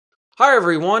Hi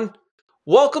everyone,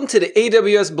 welcome to the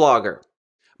AWS Blogger.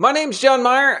 My name's John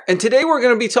Meyer, and today we're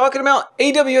going to be talking about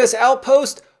AWS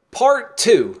Outpost Part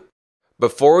 2.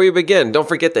 Before we begin, don't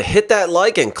forget to hit that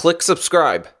like and click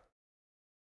subscribe.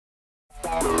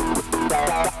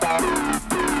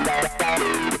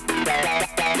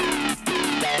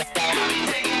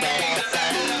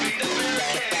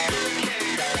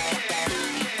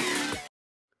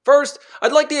 First,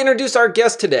 I'd like to introduce our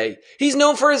guest today. He's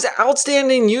known for his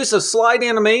outstanding use of slide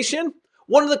animation,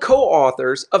 one of the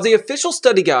co-authors of the official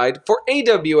study guide for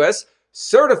AWS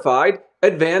Certified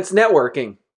Advanced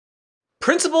Networking.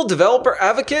 Principal Developer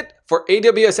Advocate for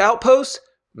AWS Outposts,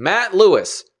 Matt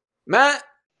Lehwess. Matt?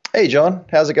 Hey, John.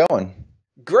 How's it going?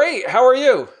 Great. How are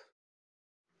you?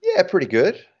 Yeah, pretty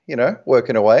good.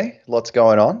 Working away. Lots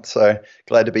going on. So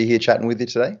glad to be here chatting with you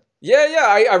today.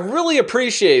 I really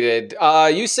appreciated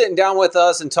you sitting down with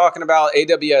us and talking about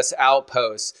AWS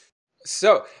Outposts.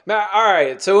 So, Matt, all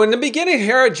right. So in the beginning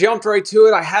here, I jumped right to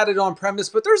it. I had it on premise,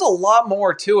 but there's a lot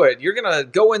more to it. You're going to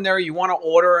go in there. You want to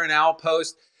order an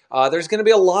Outpost. There's going to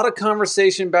be a lot of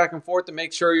conversation back and forth to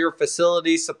make sure your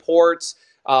facility supports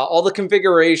all the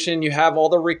configuration. You have all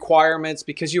the requirements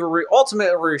because you're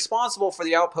ultimately responsible for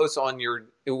the Outpost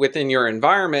within your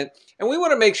environment. And we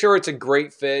want to make sure it's a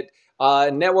great fit.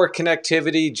 Network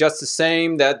connectivity, just the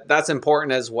same. That's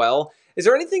important as well. Is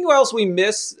there anything else we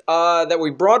missed that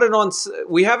we brought it on?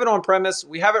 We have it on premise.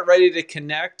 We have it ready to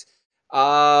connect.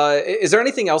 Is there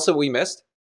anything else that we missed?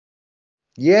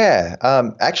 Yeah,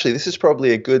 actually, this is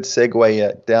probably a good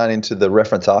segue down into the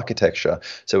reference architecture,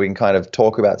 so we can kind of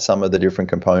talk about some of the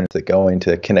different components that go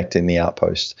into connecting the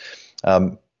Outpost.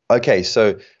 Okay,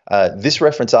 so this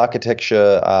reference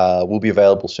architecture will be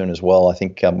available soon as well. I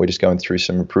think we're just going through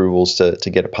some approvals to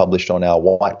get it published on our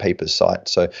white papers site.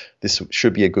 So this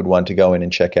should be a good one to go in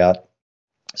and check out.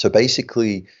 So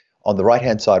basically, on the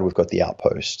right-hand side, we've got the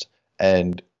Outpost.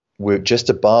 And we're just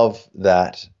above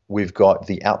that, we've got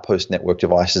the Outpost network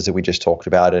devices that we just talked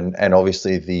about, and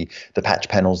obviously the patch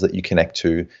panels that you connect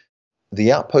to.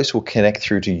 The Outpost will connect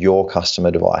through to your customer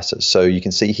devices. So you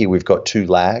can see here we've got two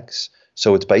lags.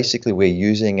 So it's basically we're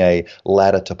using a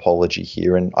ladder topology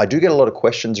here. And I do get a lot of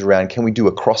questions around, can we do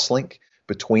a crosslink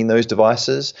between those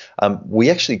devices? We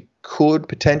actually could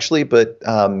potentially, but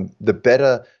the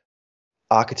better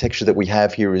architecture that we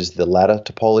have here is the ladder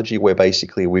topology, where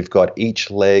basically we've got each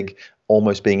leg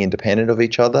almost being independent of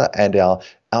each other, and our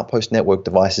Outpost network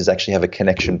devices actually have a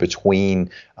connection between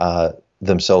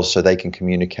themselves so they can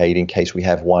communicate in case we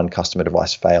have one customer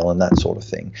device fail and that sort of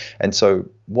thing. And so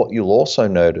what you'll also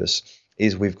notice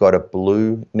is we've got a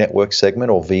blue network segment,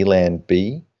 or VLAN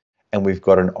B, and we've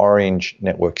got an orange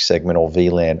network segment, or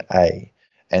VLAN A.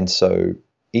 And so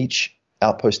each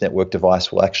Outpost network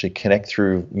device will actually connect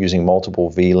through using multiple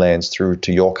VLANs through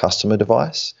to your customer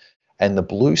device. And the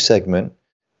blue segment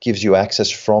gives you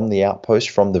access from the Outpost,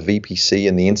 from the VPC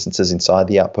and the instances inside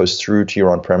the Outpost through to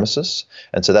your on-premises.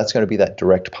 And so that's going to be that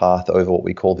direct path over what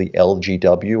we call the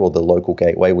LGW, or the local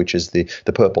gateway, which is the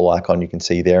purple icon you can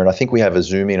see there. And I think we have a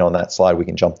zoom in on that slide we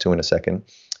can jump to in a second.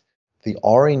 The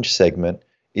orange segment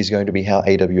is going to be how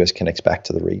AWS connects back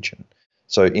to the region.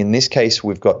 So in this case,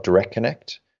 we've got direct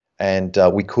connect, and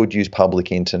we could use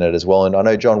public internet as well. And I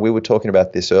know, John, we were talking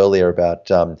about this earlier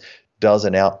about does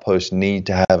an Outpost need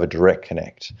to have a direct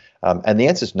connect? And the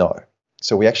answer is no.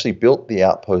 So we actually built the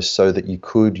Outpost so that you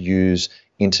could use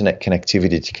internet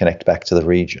connectivity to connect back to the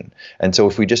region. And so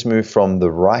if we just move from the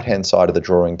right-hand side of the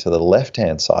drawing to the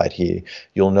left-hand side here,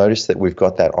 you'll notice that we've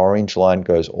got that orange line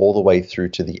goes all the way through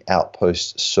to the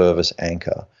Outpost service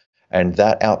anchor. And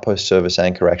that Outpost service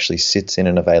anchor actually sits in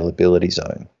an availability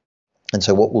zone. And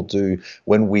so what we'll do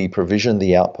when we provision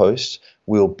the Outpost,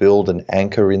 we'll build an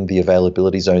anchor in the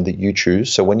availability zone that you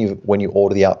choose. So when you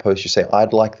order the Outpost, you say,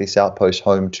 I'd like this Outpost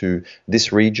home to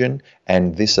this region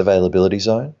and this availability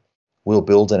zone. We'll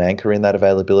build an anchor in that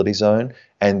availability zone.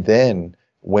 And then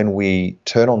when we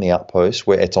turn on the Outpost,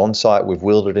 where it's on site, we've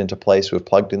wheeled it into place, we've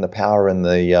plugged in the power and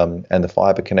the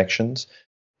fiber connections,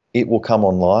 it will come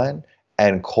online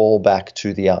and call back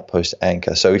to the Outpost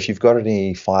anchor. So if you've got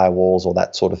any firewalls or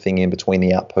that sort of thing in between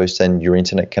the Outpost and your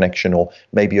internet connection, or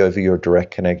maybe over your direct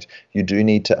connect, you do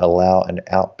need to allow an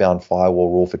outbound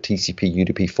firewall rule for TCP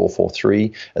UDP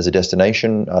 443 as a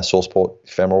destination, source port,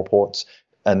 ephemeral ports.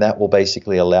 And that will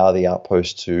basically allow the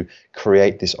Outpost to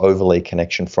create this overlay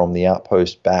connection from the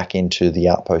Outpost back into the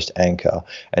Outpost anchor.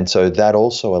 And so that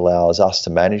also allows us to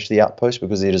manage the Outpost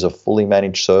because it is a fully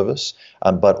managed service,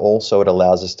 but also it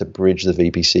allows us to bridge the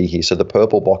VPC here. So the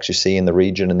purple box you see in the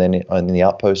region and then in the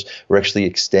Outpost, we're actually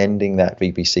extending that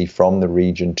VPC from the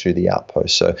region to the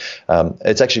Outpost. So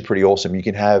it's actually pretty awesome. You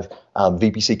can have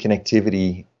VPC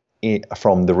connectivity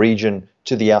from the region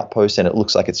to the outpost, and it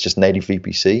looks like it's just native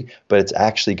VPC, but it's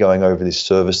actually going over this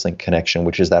service link connection,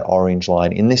 which is that orange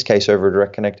line, in this case over a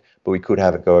direct connect, but we could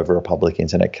have it go over a public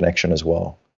internet connection as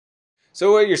well.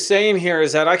 So what you're saying here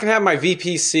is that I can have my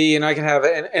VPC and I can have,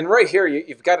 and right here,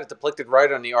 you've got it depicted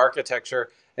right on the architecture,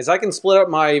 is I can split up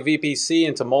my VPC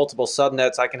into multiple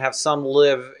subnets. I can have some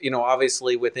live,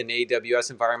 obviously within AWS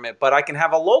environment, but I can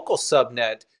have a local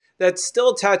subnet that's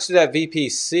still attached to that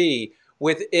VPC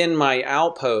within my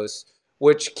outpost,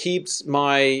 which keeps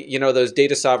my, those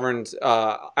data sovereign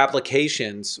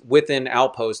applications within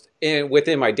Outpost and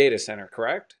within my data center,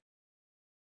 correct?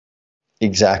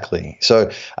 Exactly.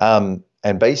 So,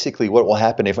 and basically what will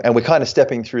happen and we're kind of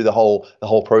stepping through the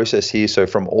whole process here. So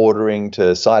from ordering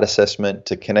to site assessment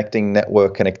to connecting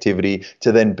network connectivity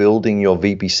to then building your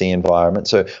VPC environment.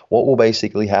 So what will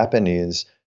basically happen is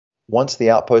once the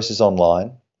Outpost is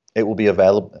online, it will be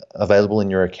available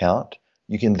in your account.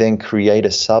 You can then create a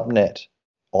subnet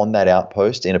on that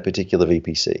Outpost in a particular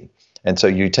VPC. And so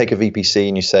you take a VPC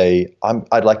and you say,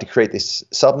 I'd like to create this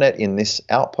subnet in this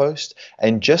outpost.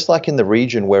 And just like in the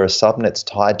region where a subnet's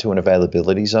tied to an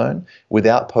availability zone, with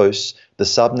Outposts, the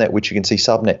subnet, which you can see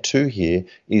subnet 2 here,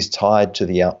 is tied to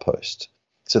the outpost.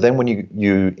 So then when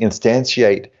you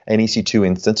instantiate an EC2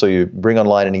 instance, or you bring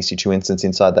online an EC2 instance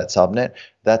inside that subnet,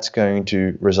 that's going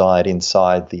to reside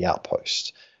inside the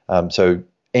outpost. So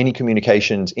any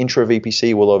communications intra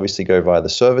VPC will obviously go via the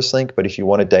service link, but if you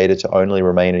wanted data to only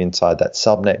remain inside that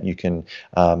subnet, you can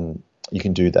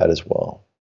do that as well.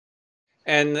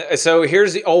 And so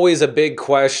here's always a big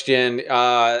question.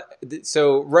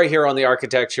 So right here on the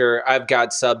architecture, I've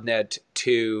got subnet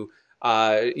 2,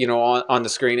 on the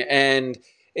screen, and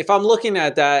if I'm looking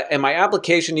at that and my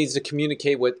application needs to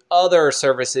communicate with other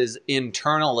services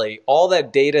internally, all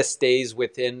that data stays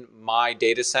within my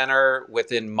data center,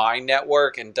 within my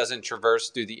network, and doesn't traverse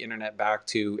through the internet back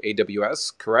to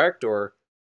AWS, correct? Or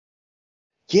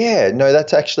yeah, no,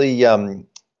 that's actually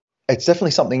it's definitely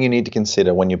something you need to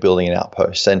consider when you're building an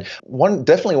outpost. And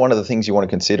definitely one of the things you want to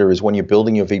consider is when you're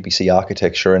building your VPC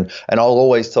architecture, and I'll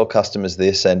always tell customers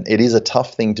this, and it is a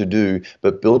tough thing to do,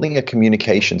 but building a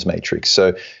communications matrix.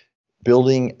 So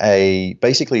building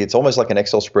basically it's almost like an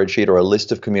Excel spreadsheet or a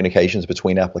list of communications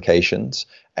between applications,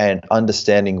 and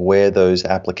understanding where those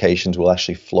applications will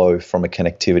actually flow from a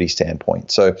connectivity standpoint.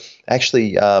 So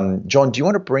actually, John, do you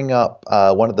want to bring up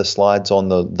one of the slides on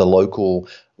the local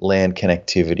LAN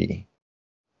connectivity?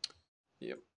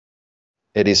 Yep.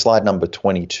 It is slide number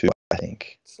 22, I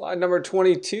think. Slide number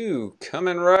 22,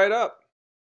 coming right up.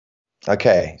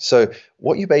 Okay, so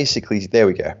there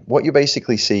we go. What you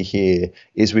basically see here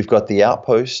is we've got the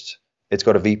outpost, it's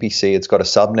got a VPC, it's got a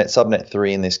subnet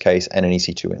 3 in this case, and an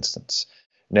EC2 instance.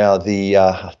 Now the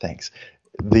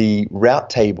route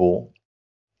table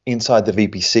inside the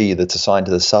VPC that's assigned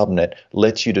to the subnet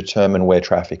lets you determine where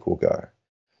traffic will go.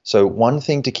 So one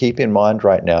thing to keep in mind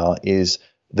right now is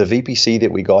the VPC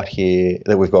that we've got here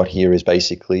is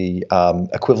basically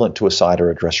equivalent to a site or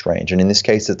address range. And in this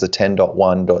case, it's a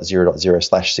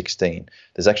 10.1.0.0/16.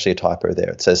 There's actually a typo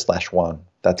there. It says /1.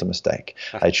 That's a mistake.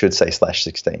 It should say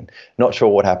 /16. Not sure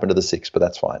what happened to the 6, but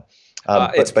that's fine.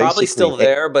 It's probably still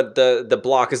there, but the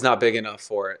block is not big enough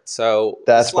for it. So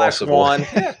that's /1.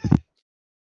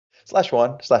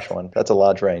 /1. That's a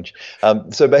large range.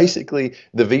 So basically,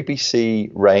 the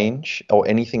VPC range or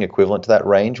anything equivalent to that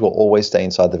range will always stay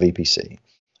inside the VPC.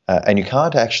 And you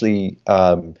can't actually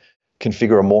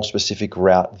configure a more specific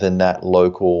route than that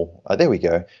local. There we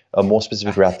go. A more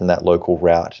specific route than that local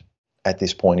route at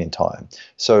this point in time.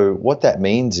 So what that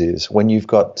means is when you've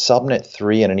got subnet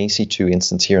 3 and an EC2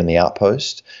 instance here in the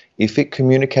outpost, if it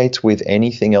communicates with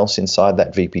anything else inside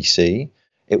that VPC,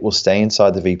 it will stay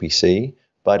inside the VPC.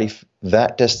 But if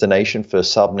that destination for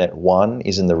subnet 1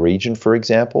 is in the region, for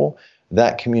example,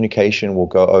 that communication will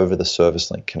go over the service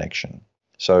link connection.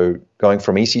 So going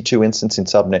from EC2 instance in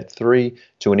subnet 3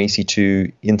 to an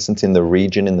EC2 instance in the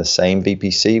region in the same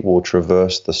VPC will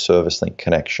traverse the service link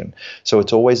connection. So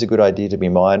it's always a good idea to be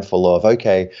mindful of,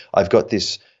 okay, I've got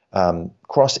this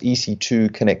cross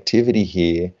EC2 connectivity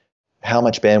here. How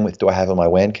much bandwidth do I have on my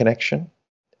WAN connection?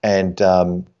 And,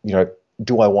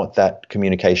 do I want that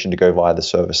communication to go via the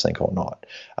service link or not?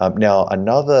 Now,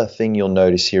 another thing you'll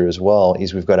notice here as well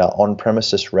is we've got our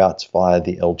on-premises routes via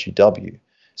the LGW.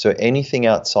 So anything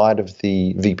outside of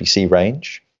the VPC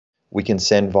range, we can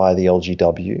send via the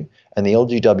LGW. And the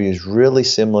LGW is really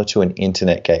similar to an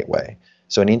internet gateway.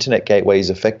 So an internet gateway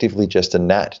is effectively just a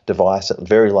NAT device at a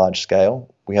very large scale.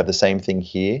 We have the same thing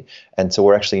here. And so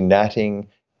we're actually NATing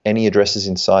any addresses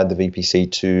inside the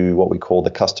VPC to what we call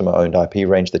the customer-owned IP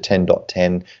range, the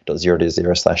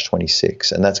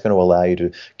 10.10.0.0/26. And that's going to allow you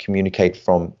to communicate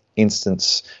from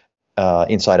instance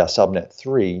inside our subnet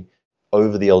 3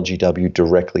 over the LGW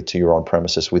directly to your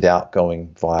on-premises without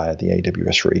going via the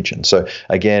AWS region. So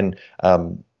again,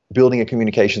 building a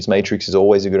communications matrix is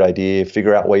always a good idea.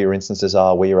 Figure out where your instances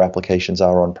are, where your applications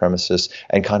are on premises,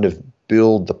 and kind of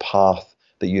build the path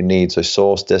that you need. So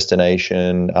source,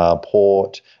 destination,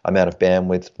 port, amount of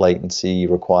bandwidth, latency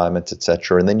requirements,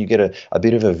 etc. And then you get a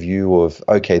bit of a view of,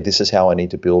 okay, this is how I need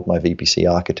to build my VPC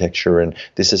architecture, and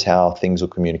this is how things will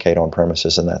communicate on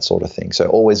premises and that sort of thing. So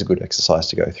always a good exercise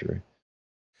to go through.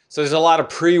 So there's a lot of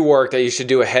pre-work that you should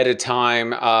do ahead of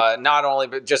time, not only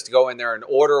but just to go in there and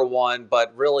order one,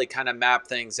 but really kind of map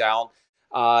things out.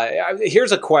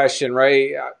 Here's a question,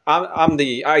 right? I'm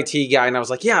the IT guy, and I was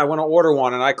like, yeah, I want to order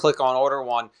one, and I click on order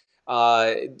one.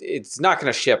 It's not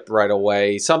going to ship right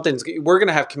away. We're going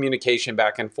to have communication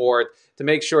back and forth to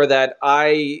make sure that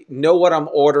I know what I'm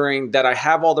ordering, that I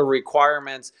have all the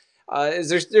requirements.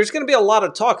 There's going to be a lot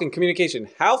of talk and communication.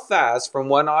 How fast from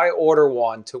when I order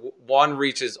one to one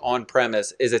reaches on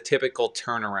premise is a typical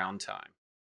turnaround time?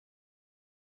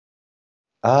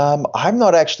 I'm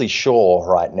not actually sure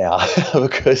right now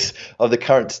because of the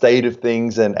current state of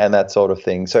things and that sort of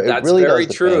thing. So That's really very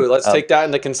does true. depend. Let's take that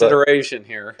into consideration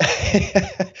here.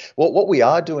 What we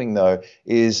are doing though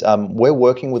is we're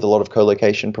working with a lot of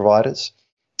co-location providers,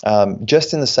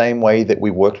 just in the same way that we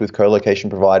worked with co-location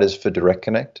providers for Direct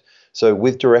Connect. So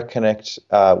with Direct Connect,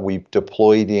 we've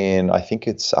deployed in, I think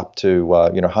it's up to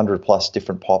 100 plus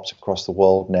different POPs across the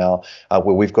world now,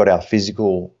 where we've got our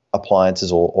physical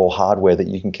appliances or hardware that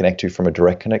you can connect to from a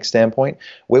Direct Connect standpoint.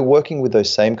 We're working with those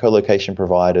same co-location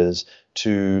providers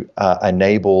to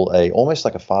enable almost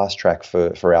like a fast track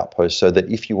for Outposts, so that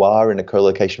if you are in a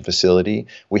co-location facility,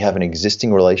 we have an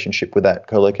existing relationship with that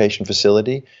co-location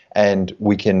facility, and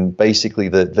we can basically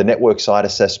the network side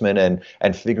assessment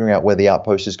and figuring out where the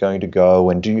Outpost is going to go,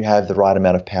 and do you have the right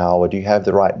amount of power, do you have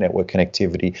the right network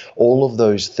connectivity, all of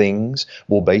those things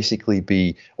will basically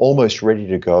be almost ready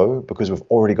to go because we've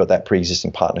already got that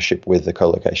pre-existing partnership with the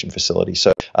co-location facility.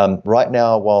 So right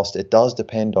now, whilst it does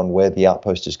depend on where the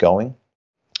Outpost is going,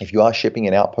 if you are shipping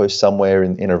an Outpost somewhere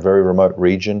in a very remote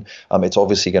region, it's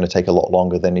obviously going to take a lot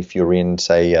longer than if you're in,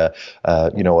 say, a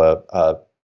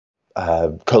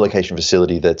co-location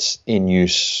facility that's in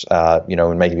use,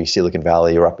 in maybe Silicon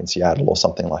Valley or up in Seattle or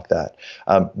something like that.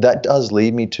 That does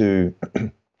lead me to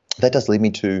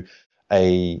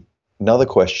another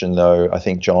question, though, I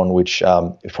think, John, which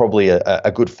is probably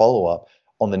a good follow-up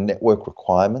on the network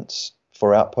requirements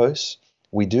for Outposts.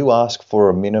 We do ask for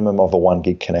a minimum of a 1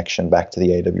 gig connection back to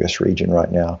the AWS region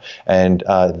right now. And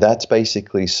that's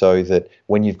basically so that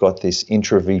when you've got this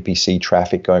intra-VPC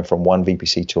traffic going from one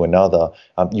VPC to another,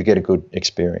 you get a good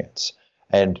experience.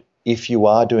 And if you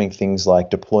are doing things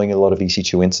like deploying a lot of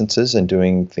EC2 instances and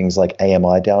doing things like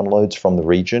AMI downloads from the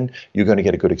region, you're going to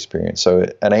get a good experience. So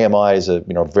an AMI is a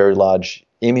very large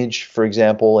image, for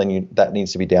example, and that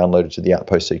needs to be downloaded to the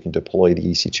Outpost so you can deploy the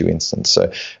EC2 instance.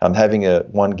 So having a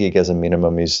 1 gig as a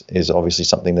minimum is obviously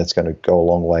something that's going to go a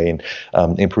long way in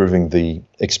improving the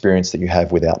experience that you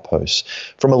have with Outposts.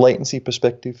 From a latency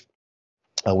perspective,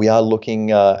 we are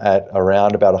looking at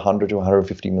around about 100 to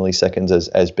 150 milliseconds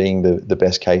as being the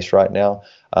best case right now.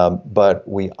 But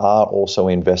we are also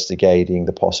investigating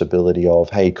the possibility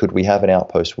of, hey, could we have an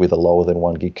Outpost with a lower than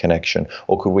 1 gig connection?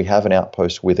 Or could we have an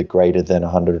Outpost with a greater than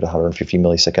 100 to 150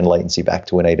 millisecond latency back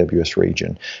to an AWS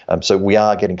region? So we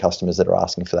are getting customers that are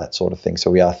asking for that sort of thing. So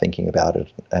we are thinking about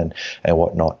it and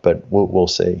whatnot, but we'll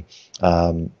see.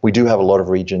 We do have a lot of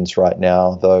regions right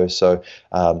now, though. So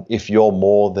if you're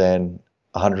more than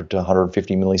 100 to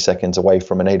 150 milliseconds away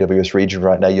from an AWS region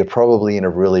right now, you're probably in a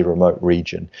really remote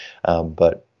region.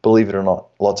 But believe it or not,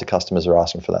 lots of customers are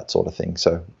asking for that sort of thing.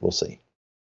 So we'll see.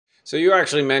 So you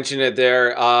actually mentioned it there,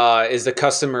 is the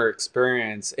customer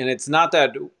experience. And it's not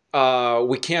that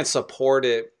we can't support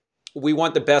it. We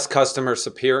want the best customer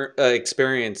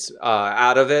experience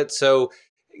out of it. So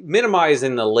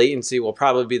minimizing the latency will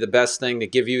probably be the best thing to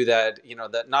give you that,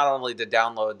 that not only the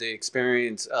download, the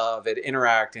experience of it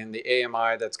interacting, the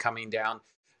AMI that's coming down.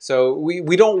 So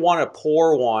we don't want a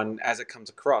poor one as it comes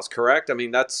across, correct? I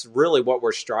mean, that's really what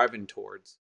we're striving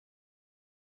towards.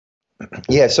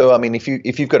 Yeah, so I mean, if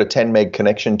you've got a 10 meg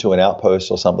connection to an Outpost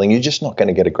or something, you're just not going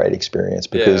to get a great experience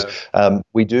because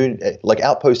we do, like,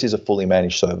 Outpost is a fully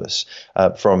managed service,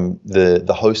 from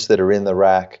the hosts that are in the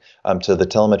rack to the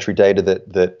telemetry data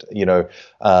that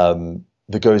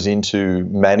goes into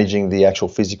managing the actual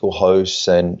physical hosts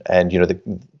and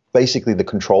basically the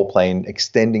control plane,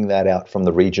 extending that out from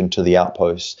the region to the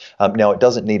outpost. Now, it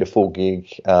doesn't need a full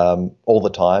gig all the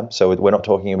time. So we're not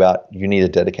talking about you need a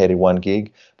dedicated 1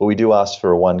 gig, but we do ask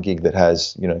for a 1 gig that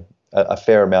has, a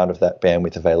fair amount of that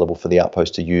bandwidth available for the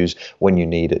outpost to use when you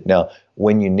need it. Now,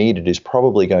 when you need it is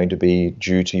probably going to be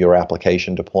due to your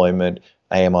application deployment,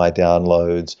 AMI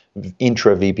downloads,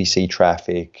 intra VPC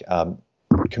traffic,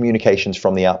 communications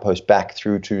from the outpost back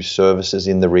through to services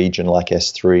in the region like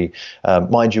S3.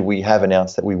 Mind you, we have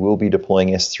announced that we will be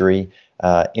deploying S3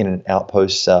 in an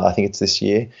outpost. I think it's this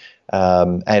year.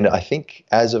 And I think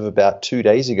as of about 2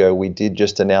 days ago, we did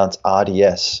just announce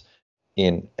RDS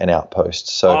in an outpost.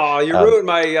 So, you ruined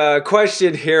my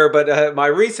question here, but my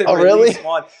recent really? release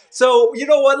one. So you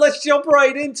know what? Let's jump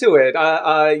right into it.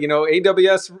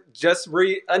 AWS just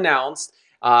announced,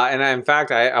 and in fact,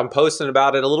 I'm posting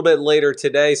about it a little bit later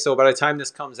today. So by the time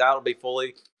this comes out, it'll be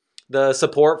fully the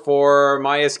support for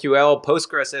MySQL,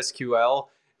 PostgreSQL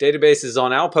databases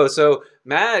on Outpost. So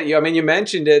Matt, you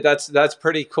mentioned it. That's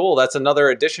pretty cool. That's another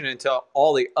addition into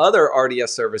all the other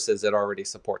RDS services it already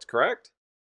supports. Correct?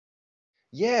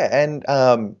 Yeah, and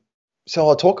so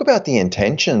I'll talk about the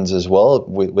intentions as well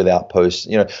with Outposts.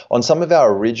 On some of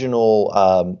our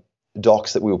original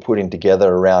docs that we were putting together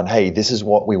around, hey, this is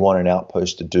what we want an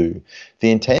outpost to do.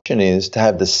 The intention is to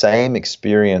have the same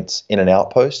experience in an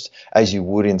outpost as you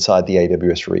would inside the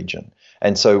AWS region.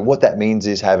 And so what that means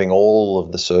is having all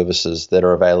of the services that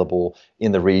are available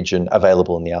in the region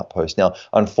available in the outpost. Now,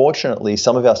 unfortunately,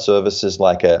 some of our services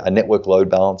like a network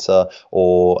load balancer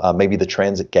or maybe the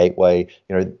transit gateway,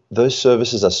 those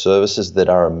services are services that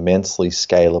are immensely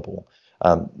scalable.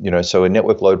 So a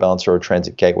network load balancer or a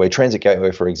transit gateway,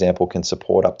 for example, can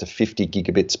support up to 50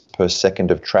 gigabits per second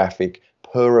of traffic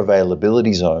per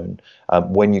availability zone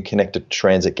when you connect a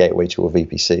transit gateway to a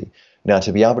VPC. Now,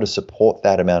 to be able to support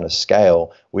that amount of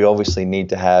scale, we obviously need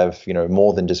to have,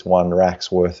 more than just 1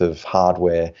 rack's worth of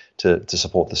hardware to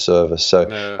support the service. So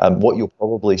what you'll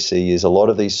probably see is a lot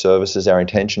of these services, our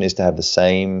intention is to have the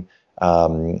same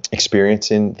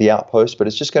experience in the outpost, but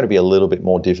it's just going to be a little bit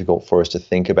more difficult for us to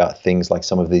think about things like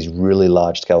some of these really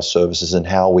large scale services and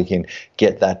how we can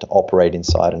get that to operate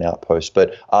inside an outpost.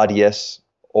 But RDS,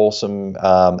 awesome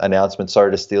announcement. Sorry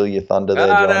to steal your thunder there,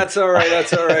 John. That's all right.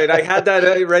 That's all right. I had that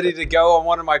ready to go on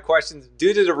one of my questions.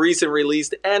 Due to the recent release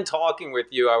and talking with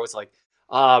you, I was like,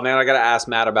 oh, man, I got to ask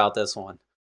Matt about this one.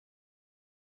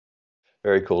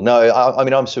 Very cool. No,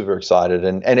 I'm super excited.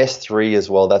 And S3 as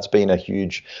well, that's been a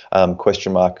huge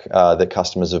question mark that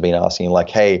customers have been asking, like,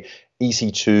 hey,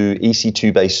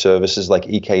 EC2-based services like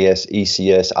EKS,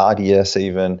 ECS, RDS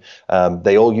even,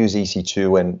 they all use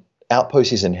EC2, and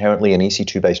Outpost is inherently an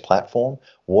EC2-based platform.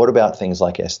 What about things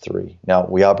like S3? Now,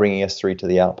 we are bringing S3 to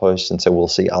the Outpost, and so we'll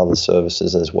see other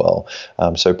services as well.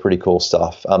 So pretty cool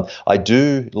stuff. I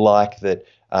do like that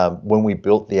when we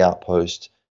built the Outpost,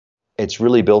 it's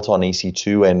really built on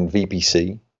EC2 and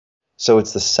VPC. So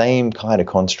it's the same kind of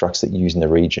constructs that you use in the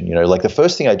region. Like the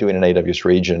first thing I do in an AWS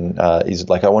region is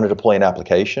like I want to deploy an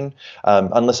application,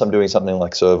 unless I'm doing something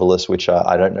like serverless, which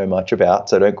I don't know much about,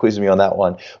 so don't quiz me on that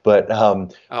one. But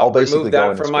I'll basically remove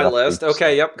that from my list.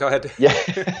 Okay, yep, go ahead. Yeah.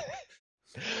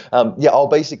 I'll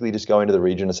basically just go into the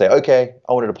region and say, okay,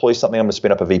 I want to deploy something. I'm going to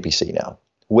spin up a VPC now.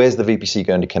 Where's the VPC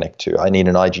going to connect to? I need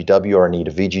an IGW or I need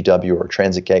a VGW or a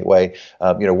transit gateway.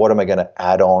 What am I going to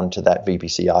add on to that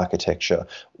VPC architecture?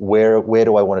 Where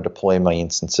do I want to deploy my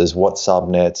instances? What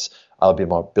subnets? I'll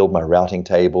build my routing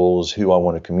tables, who I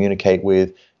want to communicate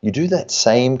with. You do that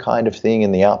same kind of thing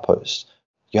in the Outpost.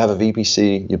 You have a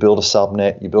VPC, you build a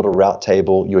subnet, you build a route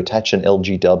table, you attach an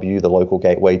LGW, the local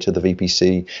gateway, to the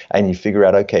VPC, and you figure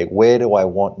out, okay, where do I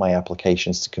want my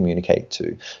applications to communicate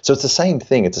to? So it's the same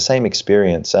thing, it's the same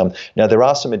experience. Now, there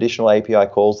are some additional API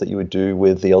calls that you would do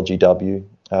with the LGW.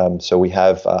 So we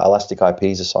have elastic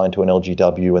IPs assigned to an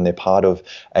LGW, and they're part of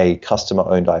a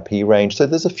customer-owned IP range. So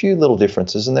there's a few little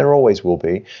differences, and there always will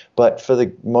be. But for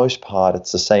the most part,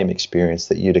 it's the same experience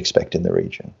that you'd expect in the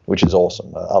region, which is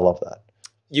awesome. I love that.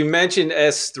 You mentioned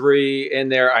S3 in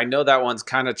there. I know that one's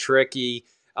kind of tricky,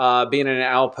 being in an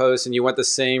Outpost, and you want the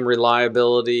same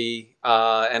reliability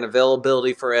and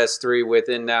availability for S3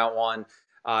 within that one.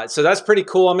 So that's pretty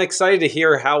cool. I'm excited to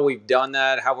hear how we've done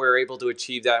that, how we're able to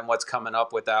achieve that, and what's coming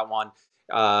up with that one.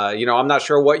 I'm not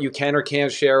sure what you can or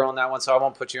can't share on that one, so I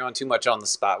won't put you on too much on the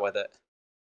spot with it.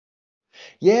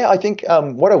 Yeah, I think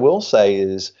what I will say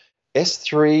is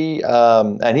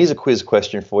S3, and here's a quiz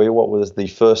question for you. What was the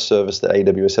first service that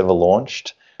AWS ever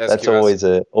launched? SQS. That's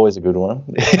always a good one.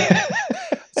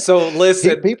 So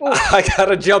listen, I got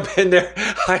to jump in there.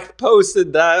 I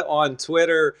posted that on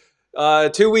Twitter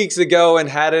 2 weeks ago and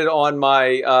had it on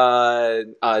my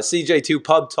CJ2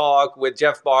 pub talk with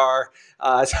Jeff Barr.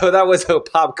 So that was a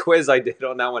pop quiz I did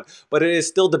on that one. But it is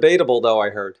still debatable, though, I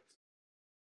heard.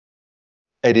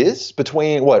 It is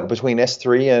between what? Between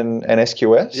S3 and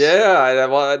SQS? Yeah,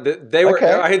 well, they were.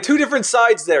 Okay. I had two different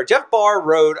sides there. Jeff Barr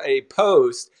wrote a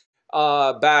post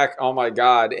back. Oh my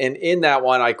God! And in that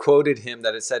one, I quoted him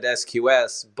that it said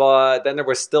SQS, but then there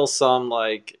was still some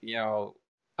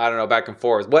I don't know, back and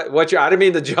forth. What's your? I didn't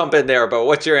mean to jump in there, but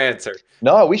what's your answer?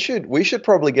 No, we should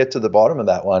probably get to the bottom of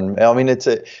that one. I mean, it's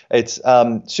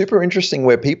super interesting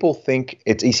where people think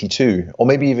it's EC2 or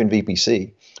maybe even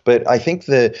VPC. But I think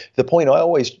the point I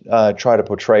always try to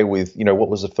portray with, what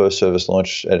was the first service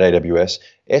launch at AWS?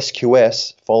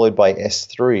 SQS followed by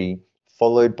S3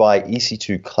 followed by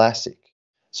EC2 Classic.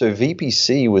 So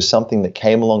VPC was something that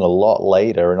came along a lot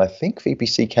later, and I think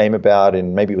VPC came about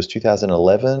in maybe it was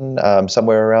 2011,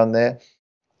 somewhere around there.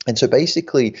 And so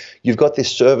basically, you've got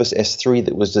this service S3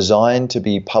 that was designed to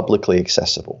be publicly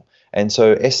accessible. And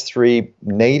so S3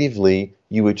 natively,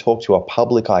 you would talk to a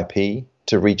public IP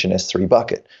to reach an S3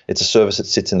 bucket. It's a service that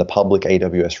sits in the public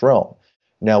AWS realm.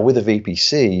 Now, with a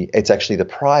VPC, it's actually the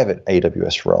private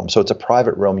AWS realm. So it's a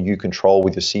private realm you control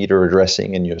with your CEDR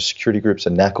addressing and your security groups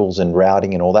and NACLs and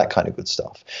routing and all that kind of good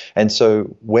stuff. And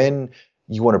so when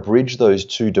you want to bridge those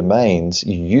two domains,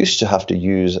 you used to have to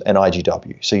use an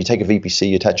IGW. So you take a VPC,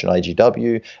 you attach an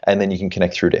IGW, and then you can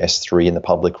connect through to S3 in the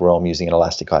public realm using an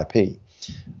elastic IP.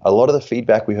 A lot of the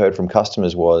feedback we heard from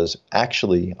customers was,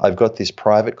 actually, I've got this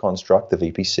private construct, the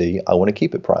VPC, I want to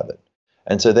keep it private.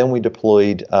 And so then we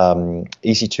deployed EC2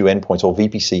 endpoints or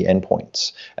VPC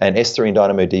endpoints. And S3 and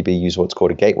DynamoDB use what's called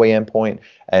a gateway endpoint,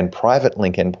 and private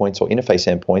link endpoints or interface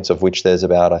endpoints, of which there's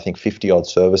about, I think, 50 odd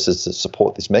services that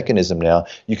support this mechanism now.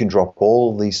 You can drop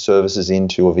all these services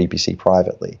into a VPC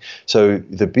privately. So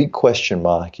the big question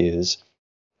mark is,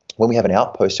 when we have an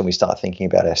outpost and we start thinking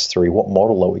about S3, what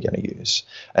model are we going to use?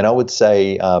 And I would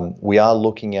say we are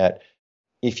looking at,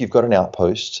 if you've got an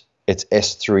outpost, it's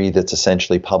S3 that's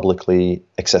essentially publicly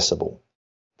accessible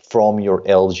from your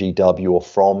LGW or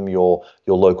from your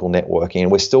local networking.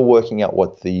 And we're still working out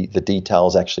what the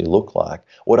details actually look like.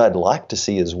 What I'd like to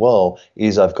see as well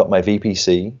is I've got my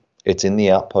VPC, it's in the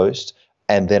outpost,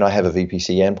 and then I have a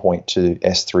VPC endpoint to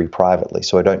S3 privately.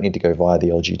 So I don't need to go via the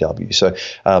LGW. So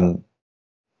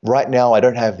right now, I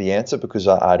don't have the answer because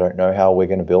I don't know how we're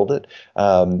going to build it.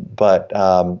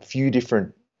 But few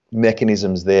different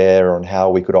mechanisms there on how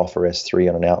we could offer S3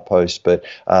 on an outpost, but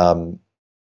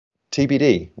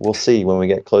TBD. We'll see when we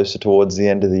get closer towards the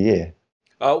end of the year.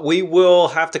 We will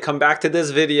have to come back to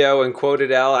this video and quote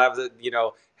it out. Have the,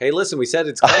 hey, listen, we said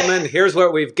it's coming. Here's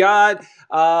what we've got.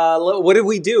 What did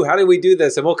we do? How did we do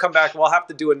this? And we'll come back. We'll have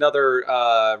to do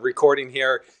another recording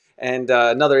here and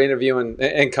another interview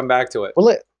and come back to it.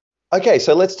 Well, okay,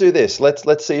 so let's do this.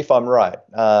 Let's see if I'm right.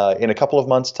 In a couple of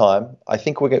months' time, I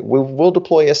think we'll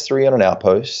deploy S3 on an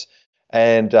outpost,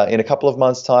 and in a couple of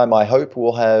months' time, I hope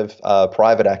we'll have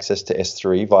private access to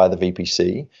S3 via the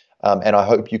VPC, and I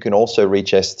hope you can also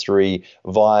reach S3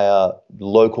 via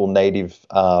local native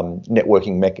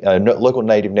networking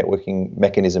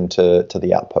mechanism to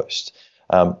the outpost.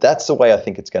 That's the way I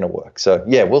think it's going to work. So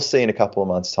yeah, we'll see in a couple of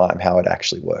months' time how it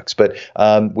actually works. But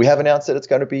we have announced that it's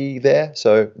going to be there,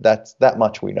 so that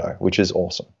much we know, which is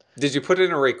awesome. Did you put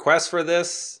in a request for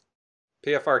this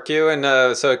PFRQ,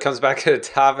 and so it comes back at the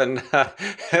top, and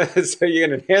so you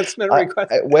get an enhancement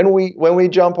request? When we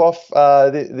jump off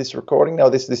this recording now,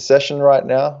 this session right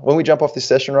now, when we jump off this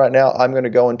session right now, I'm going to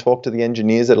go and talk to the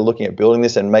engineers that are looking at building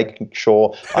this and making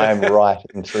sure I am right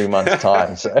in 3 months'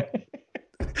 time. So.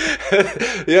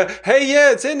 Yeah. Hey,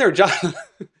 yeah, it's in there, John.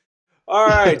 All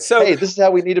right. So hey, this is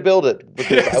how we need to build it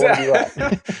because I want to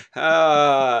be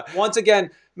right. Once again,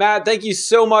 Matt, thank you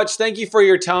so much. Thank you for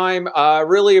your time.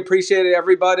 Really appreciate it,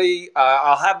 everybody.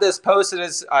 I'll have this posted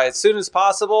as soon as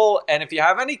possible. And if you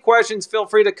have any questions, feel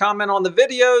free to comment on the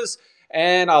videos,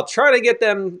 and I'll try to get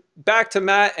them back to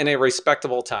Matt in a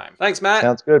respectable time. Thanks, Matt.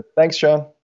 Sounds good. Thanks, Sean.